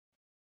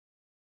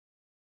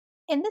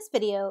In this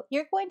video,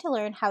 you're going to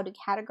learn how to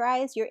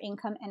categorize your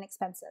income and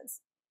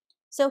expenses.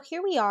 So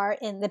here we are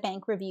in the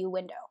bank review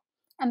window.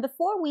 And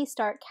before we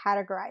start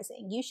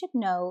categorizing, you should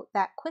know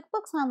that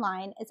QuickBooks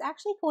Online is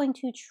actually going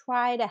to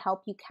try to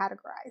help you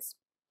categorize.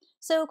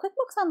 So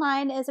QuickBooks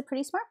Online is a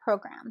pretty smart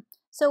program.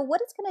 So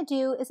what it's going to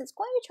do is it's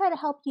going to try to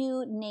help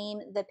you name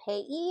the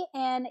payee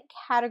and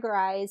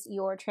categorize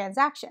your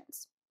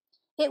transactions.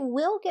 It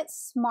will get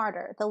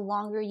smarter the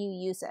longer you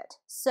use it.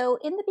 So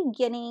in the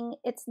beginning,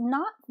 it's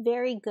not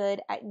very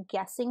good at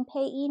guessing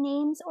payee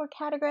names or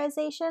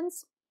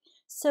categorizations.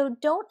 So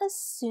don't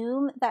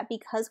assume that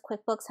because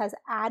QuickBooks has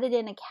added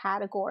in a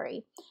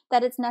category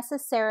that it's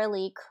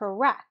necessarily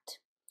correct.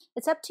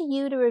 It's up to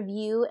you to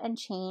review and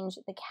change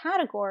the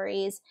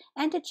categories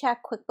and to check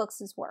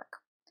QuickBooks' work.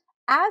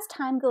 As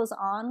time goes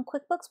on,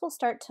 QuickBooks will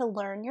start to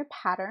learn your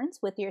patterns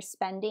with your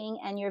spending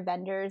and your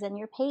vendors and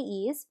your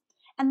payees.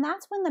 And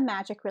that's when the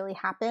magic really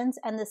happens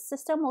and the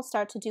system will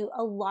start to do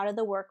a lot of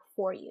the work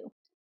for you.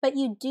 But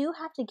you do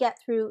have to get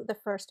through the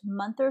first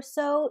month or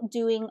so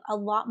doing a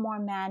lot more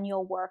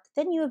manual work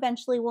than you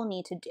eventually will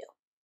need to do.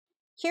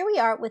 Here we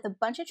are with a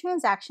bunch of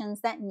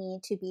transactions that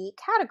need to be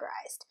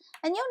categorized.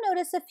 And you'll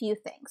notice a few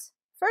things.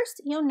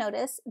 First, you'll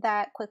notice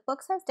that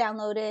QuickBooks has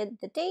downloaded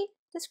the date,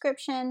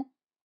 description,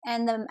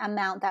 and the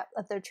amount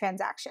of the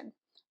transaction.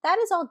 That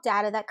is all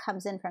data that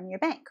comes in from your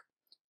bank.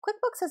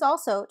 QuickBooks has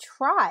also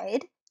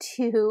tried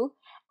to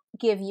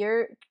give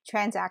your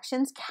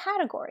transactions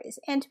categories.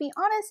 And to be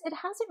honest, it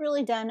hasn't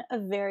really done a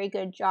very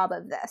good job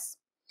of this.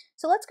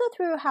 So let's go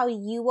through how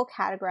you will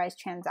categorize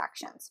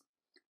transactions.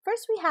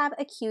 First, we have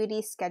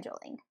acuity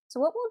scheduling. So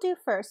what we'll do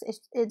first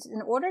is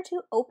in order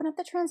to open up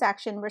the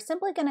transaction, we're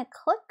simply going to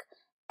click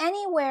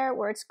anywhere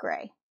where it's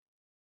gray.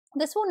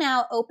 This will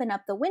now open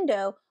up the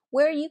window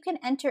where you can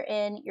enter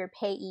in your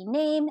payee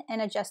name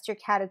and adjust your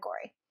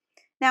category.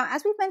 Now,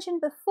 as we've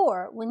mentioned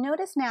before, we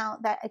notice now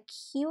that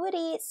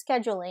acuity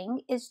scheduling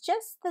is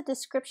just the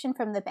description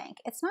from the bank.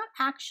 It's not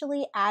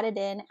actually added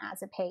in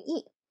as a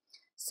payee.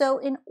 So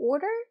in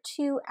order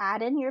to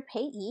add in your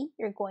payee,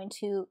 you're going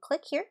to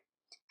click here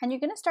and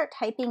you're going to start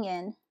typing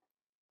in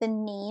the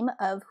name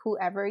of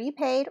whoever you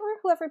paid or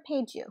whoever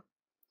paid you.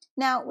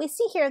 Now, we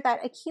see here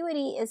that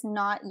acuity is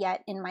not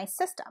yet in my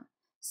system.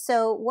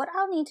 So what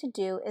I'll need to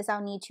do is I'll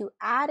need to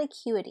add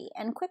acuity,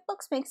 and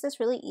QuickBooks makes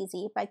this really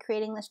easy by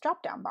creating this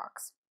drop-down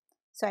box.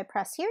 So I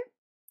press here,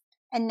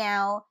 and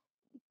now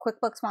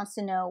QuickBooks wants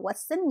to know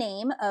what's the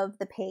name of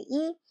the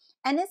payee,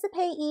 and is the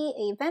payee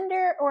a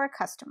vendor or a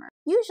customer?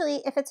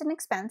 Usually, if it's an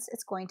expense,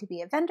 it's going to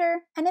be a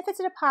vendor, and if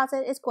it's a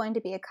deposit, it's going to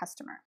be a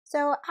customer.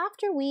 So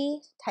after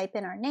we type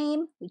in our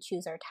name, we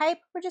choose our type,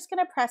 we're just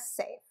going to press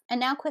save. And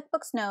now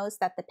QuickBooks knows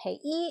that the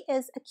payee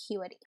is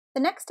acuity. The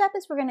next step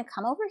is we're going to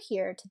come over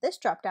here to this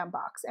drop-down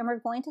box, and we're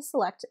going to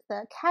select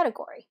the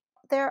category.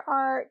 There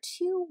are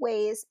two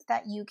ways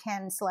that you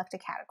can select a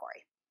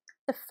category.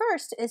 The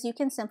first is you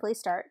can simply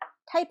start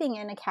typing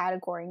in a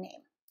category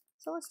name.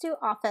 So let's do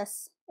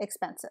office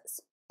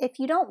expenses. If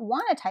you don't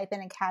want to type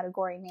in a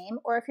category name,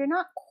 or if you're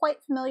not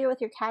quite familiar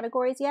with your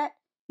categories yet,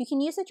 you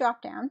can use a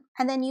drop-down,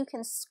 and then you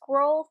can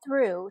scroll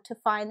through to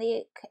find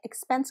the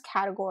expense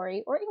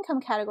category or income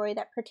category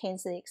that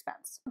pertains to the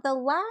expense. The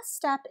last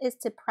step is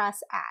to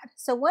press add.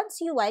 So once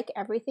you like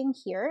everything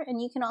here,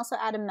 and you can also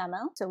add a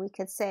memo, so we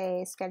could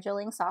say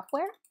scheduling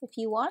software if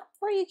you want,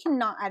 or you can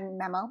not add a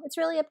memo. It's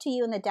really up to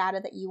you and the data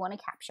that you want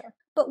to capture.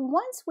 But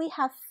once we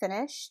have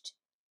finished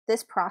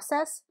this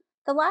process,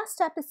 the last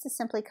step is to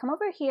simply come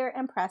over here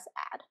and press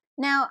add.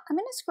 Now, I'm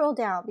going to scroll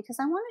down because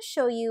I want to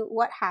show you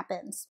what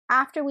happens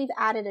after we've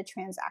added a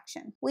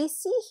transaction. We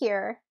see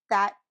here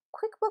that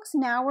QuickBooks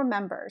now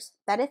remembers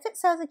that if it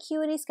says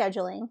acuity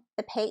scheduling,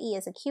 the payee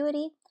is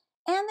acuity,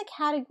 and the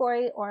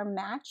category or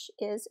match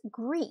is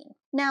green.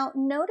 Now,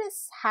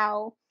 notice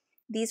how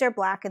these are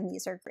black and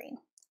these are green.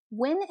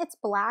 When it's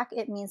black,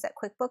 it means that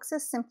QuickBooks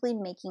is simply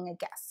making a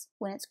guess.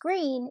 When it's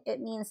green, it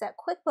means that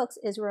QuickBooks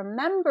is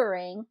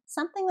remembering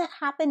something that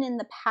happened in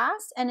the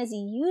past and is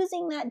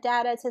using that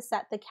data to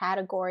set the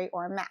category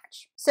or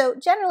match. So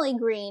generally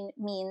green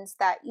means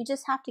that you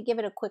just have to give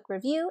it a quick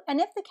review, and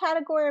if the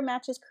category or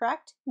match is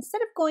correct,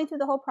 instead of going through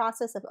the whole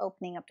process of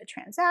opening up the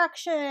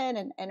transaction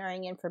and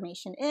entering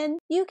information in,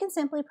 you can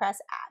simply press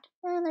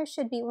add. And there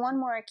should be one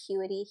more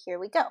acuity. Here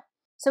we go.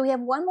 So we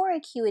have one more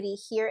acuity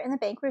here in the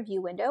bank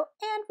review window,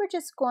 and we're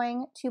just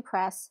going to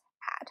press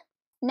add.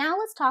 Now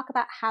let's talk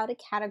about how to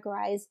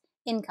categorize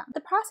income.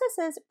 The process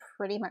is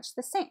pretty much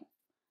the same.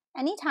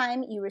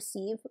 Anytime you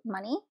receive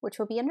money, which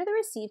will be under the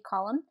receive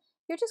column,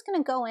 you're just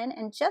going to go in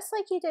and just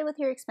like you did with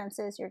your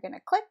expenses, you're going to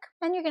click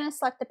and you're going to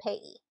select the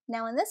payee.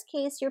 Now in this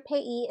case, your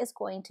payee is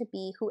going to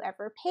be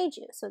whoever paid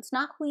you. So it's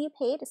not who you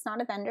paid, it's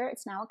not a vendor,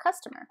 it's now a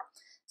customer.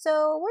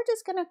 So we're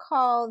just going to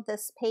call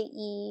this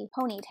payee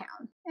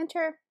Ponytown.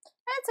 Enter,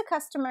 and it's a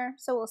customer,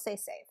 so we'll say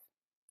save.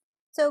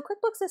 So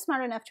QuickBooks is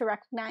smart enough to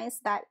recognize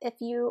that if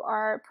you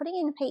are putting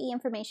in payee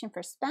information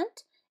for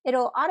spent,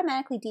 it'll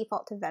automatically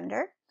default to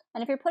vendor.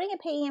 And if you're putting a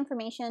payee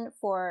information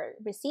for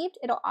received,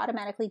 it'll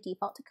automatically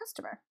default to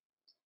customer.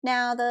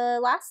 Now, the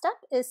last step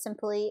is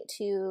simply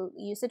to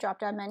use the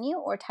drop-down menu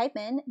or type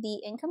in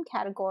the income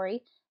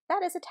category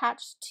that is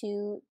attached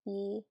to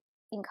the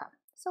income.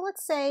 So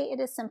let's say it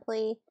is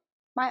simply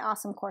my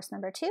awesome course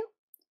number 2.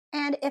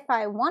 And if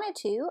I wanted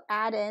to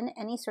add in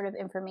any sort of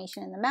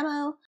information in the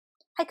memo,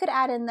 I could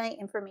add in the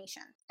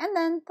information. And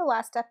then the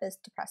last step is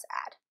to press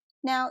add.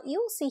 Now you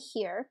will see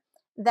here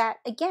that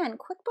again,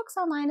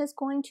 QuickBooks Online is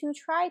going to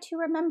try to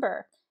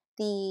remember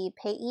the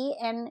payee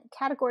and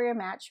category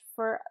match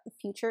for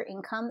future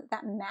income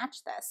that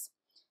match this.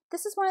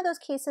 This is one of those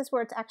cases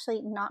where it's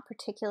actually not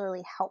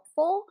particularly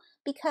helpful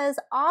because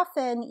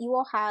often you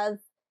will have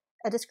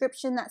a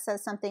description that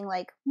says something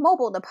like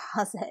mobile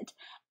deposit,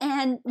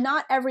 and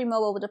not every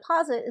mobile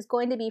deposit is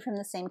going to be from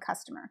the same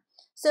customer.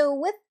 So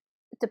with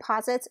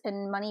deposits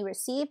and money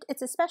received,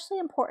 it's especially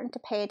important to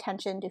pay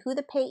attention to who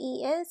the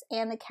payee is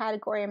and the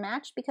category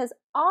match, because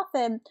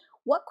often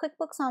what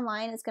QuickBooks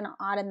Online is going to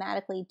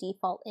automatically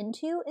default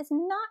into is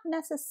not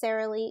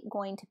necessarily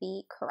going to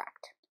be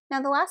correct.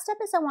 Now the last step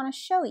is I want to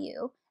show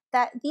you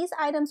that these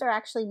items are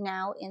actually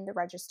now in the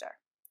register.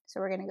 So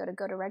we're going to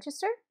go to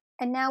register,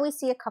 and now we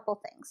see a couple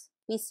things.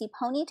 We see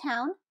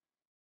Ponytown,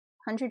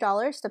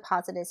 $100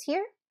 deposit is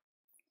here.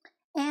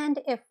 And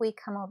if we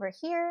come over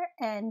here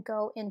and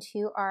go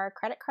into our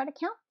credit card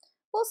account,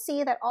 we'll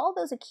see that all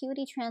those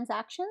Acuity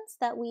transactions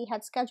that we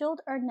had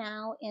scheduled are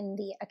now in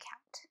the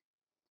account.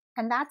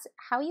 And that's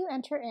how you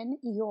enter in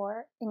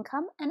your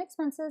income and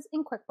expenses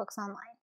in QuickBooks Online.